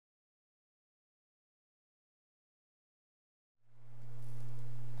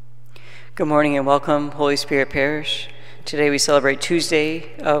Good morning and welcome, Holy Spirit Parish. Today we celebrate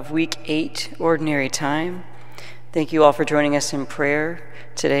Tuesday of week 8, Ordinary Time. Thank you all for joining us in prayer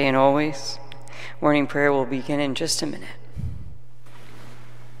today and always. Morning prayer will begin in just a minute.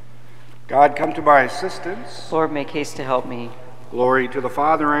 God, come to my assistance. Lord, make haste to help me. Glory to the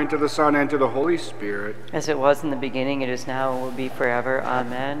Father, and to the Son, and to the Holy Spirit. As it was in the beginning, it is now, and will be forever.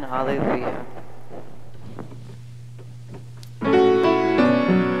 Amen. Alleluia.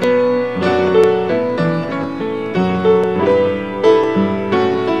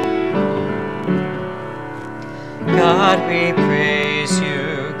 God, we praise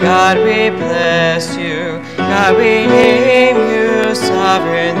you. God, we bless you. God, we name you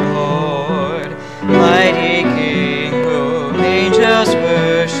sovereign Lord, mighty King, whom angels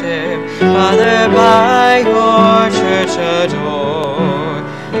worship, Father, by your church adore.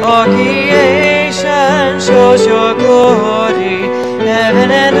 All creation shows your glory,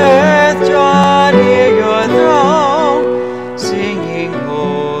 heaven and earth draw near your throne, singing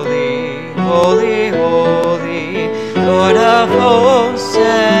holy, holy, holy, Lord of hosts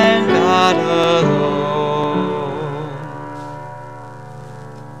and God alone.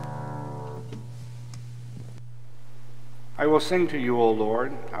 I will sing to you, O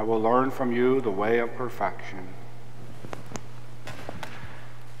Lord. I will learn from you the way of perfection.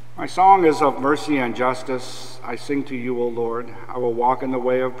 My song is of mercy and justice. I sing to you, O Lord. I will walk in the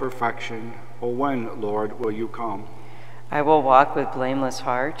way of perfection. O when, Lord, will you come? I will walk with blameless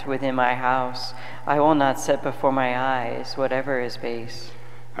heart within my house. I will not set before my eyes whatever is base.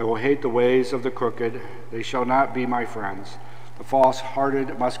 I will hate the ways of the crooked. They shall not be my friends. The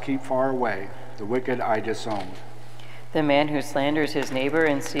false-hearted must keep far away. The wicked I disown. The man who slanders his neighbor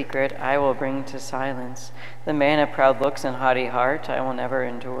in secret, I will bring to silence. The man of proud looks and haughty heart, I will never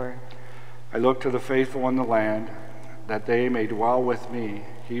endure. I look to the faithful in the land, that they may dwell with me.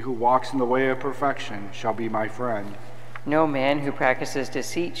 He who walks in the way of perfection shall be my friend. No man who practices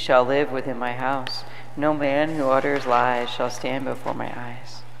deceit shall live within my house. No man who utters lies shall stand before my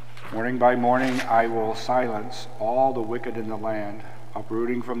eyes. Morning by morning I will silence all the wicked in the land,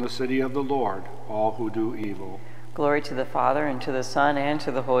 uprooting from the city of the Lord all who do evil. Glory to the Father, and to the Son, and to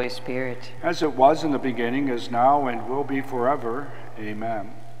the Holy Spirit. As it was in the beginning, is now, and will be forever.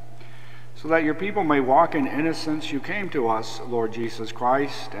 Amen. So that your people may walk in innocence, you came to us, Lord Jesus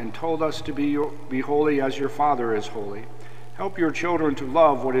Christ, and told us to be holy as your Father is holy. Help your children to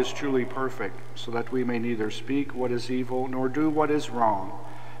love what is truly perfect, so that we may neither speak what is evil nor do what is wrong.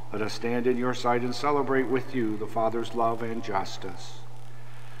 Let us stand in your sight and celebrate with you the Father's love and justice.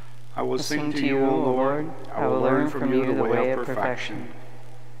 I will sing to you, O Lord. I will learn from you the way of perfection.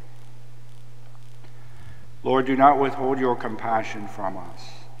 Lord, do not withhold your compassion from us.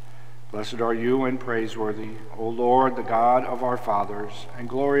 Blessed are you and praiseworthy, O Lord, the God of our fathers, and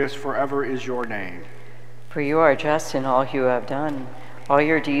glorious forever is your name. For you are just in all you have done. All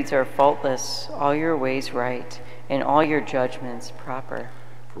your deeds are faultless, all your ways right, and all your judgments proper.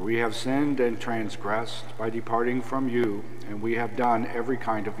 For we have sinned and transgressed by departing from you, and we have done every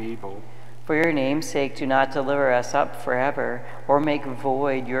kind of evil. For your name's sake, do not deliver us up forever, or make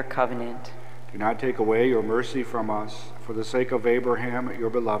void your covenant. Do not take away your mercy from us, for the sake of Abraham, your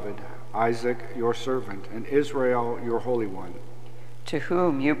beloved, Isaac, your servant, and Israel, your Holy One, to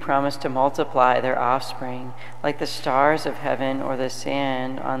whom you promised to multiply their offspring, like the stars of heaven or the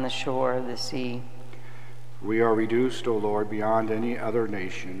sand on the shore of the sea. We are reduced, O Lord, beyond any other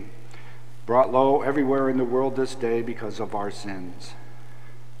nation, brought low everywhere in the world this day because of our sins.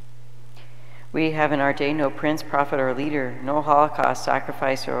 We have in our day no prince, prophet, or leader, no holocaust,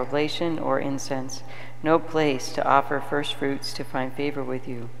 sacrifice, or oblation, or incense, no place to offer first fruits to find favor with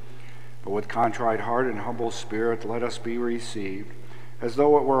you. But with contrite heart and humble spirit, let us be received, as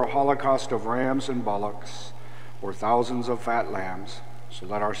though it were a holocaust of rams and bullocks, or thousands of fat lambs. So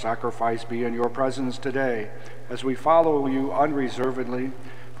let our sacrifice be in your presence today, as we follow you unreservedly,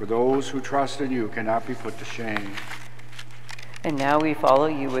 for those who trust in you cannot be put to shame. And now we follow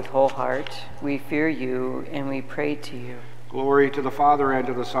you with whole heart. We fear you, and we pray to you. Glory to the Father, and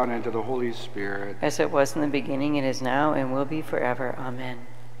to the Son, and to the Holy Spirit. As it was in the beginning, it is now, and will be forever. Amen.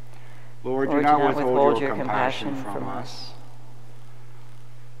 Lord, do not withhold your compassion from us.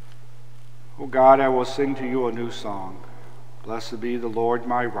 O God, I will sing to you a new song. Blessed be the Lord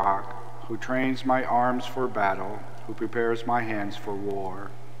my rock, who trains my arms for battle, who prepares my hands for war.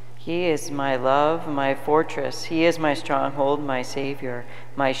 He is my love, my fortress. He is my stronghold, my Savior,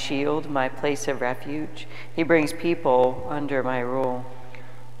 my shield, my place of refuge. He brings people under my rule.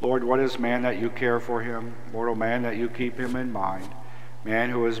 Lord, what is man that you care for him? Mortal man that you keep him in mind?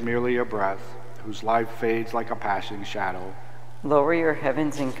 Man who is merely a breath, whose life fades like a passing shadow. Lower your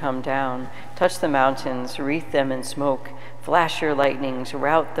heavens and come down. Touch the mountains, wreath them in smoke. Flash your lightnings,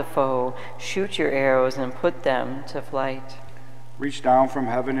 rout the foe. Shoot your arrows and put them to flight. Reach down from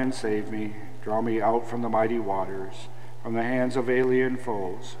heaven and save me. Draw me out from the mighty waters, from the hands of alien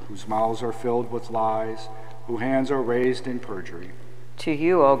foes, whose mouths are filled with lies, whose hands are raised in perjury. To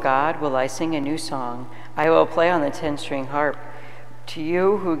you, O God, will I sing a new song. I will play on the 10-string harp. To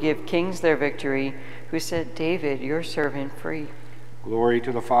you who give kings their victory, who set David, your servant, free. Glory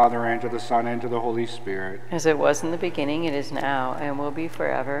to the Father, and to the Son, and to the Holy Spirit. As it was in the beginning, it is now, and will be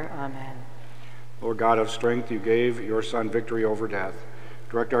forever. Amen. Lord God of strength, you gave your Son victory over death.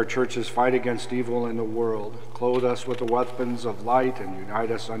 Direct our church's fight against evil in the world. Clothe us with the weapons of light, and unite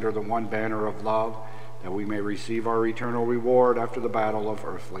us under the one banner of love, that we may receive our eternal reward after the battle of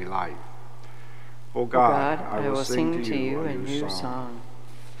earthly life. O God, I will sing to you a new song.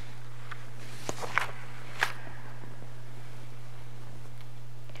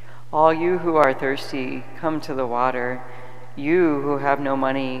 All you who are thirsty, come to the water. You who have no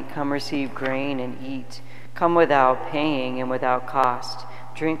money, come receive grain and eat. Come without paying and without cost.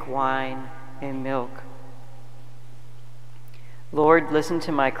 Drink wine and milk. Lord, listen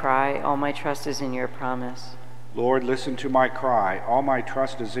to my cry. All my trust is in your promise. Lord, listen to my cry. All my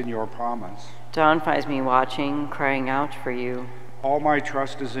trust is in your promise. Dawn finds me watching, crying out for you. All my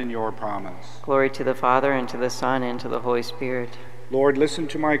trust is in your promise. Glory to the Father, and to the Son, and to the Holy Spirit. Lord, listen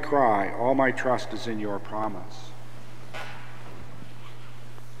to my cry. All my trust is in your promise.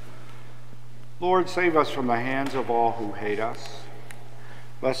 Lord, save us from the hands of all who hate us.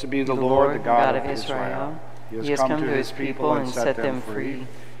 Blessed be the Lord, the God of Israel. He has come to his people and set them free.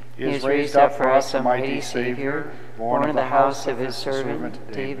 He has raised up for us a mighty Savior, born of the house of his servant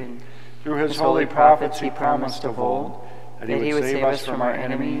David. Through his holy prophets he promised of old that he would save us from our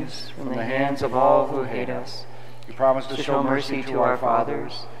enemies, from the hands of all who hate us. He promised to show mercy to our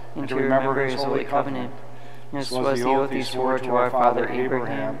fathers, and to remember his holy covenant. This was the oath he swore to our father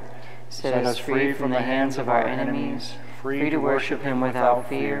Abraham, set us free from the hands of our enemies, free to worship him without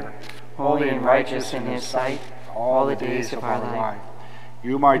fear, holy and righteous in his sight, all the days of our life.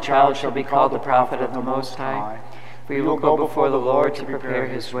 You, my child, shall be called the prophet of the Most High, for you will go before the Lord to prepare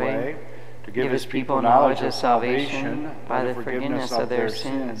his way, to give his people knowledge of salvation by the forgiveness of their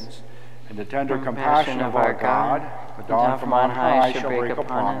sins, and the tender compassion of our God. The dawn from on high shall break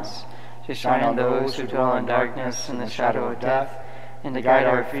upon us, to shine on those who dwell in darkness and the shadow of death, and to guide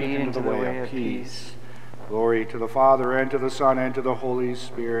our feet into the way of peace. Glory to the Father, and to the Son, and to the Holy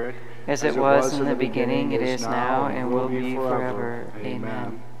Spirit, as it was in the beginning, it is now, and will be forever.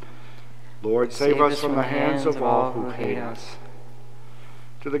 Amen. Lord, save us from the hands of all who hate us.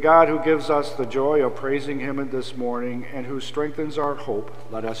 To the God who gives us the joy of praising him in this morning, and who strengthens our hope,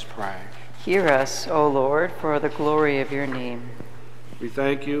 let us pray. Hear us, O Lord, for the glory of your name. We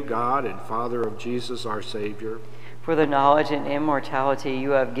thank you, God and Father of Jesus, our Savior, for the knowledge and immortality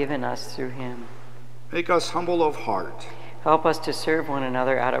you have given us through him. Make us humble of heart. Help us to serve one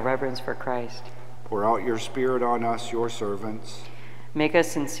another out of reverence for Christ. Pour out your Spirit on us, your servants. Make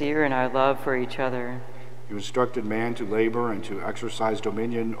us sincere in our love for each other. You instructed man to labor and to exercise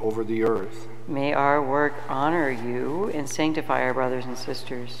dominion over the earth. May our work honor you and sanctify our brothers and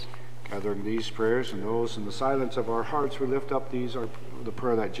sisters. Gathering these prayers and those in the silence of our hearts, we lift up the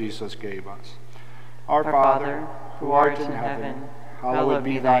prayer that Jesus gave us. Our Father, who art in heaven, hallowed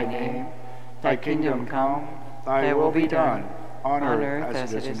be thy name. Thy kingdom come, thy will be done, on earth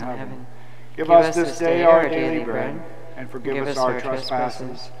as it is in heaven. Give us this day our daily bread, and forgive us our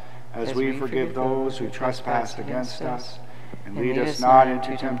trespasses, as we forgive those who trespass against us. And lead us not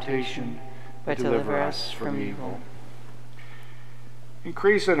into temptation, but deliver us from evil.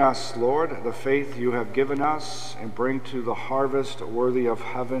 Increase in us, Lord, the faith you have given us, and bring to the harvest worthy of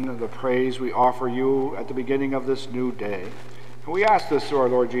heaven the praise we offer you at the beginning of this new day. And we ask this through our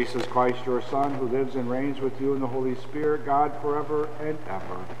Lord Jesus Christ, your Son, who lives and reigns with you in the Holy Spirit, God, forever and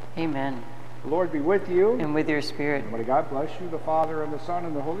ever. Amen. The Lord be with you. And with your spirit. And may God bless you, the Father, and the Son,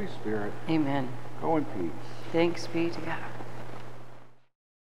 and the Holy Spirit. Amen. Go in peace. Thanks be to God.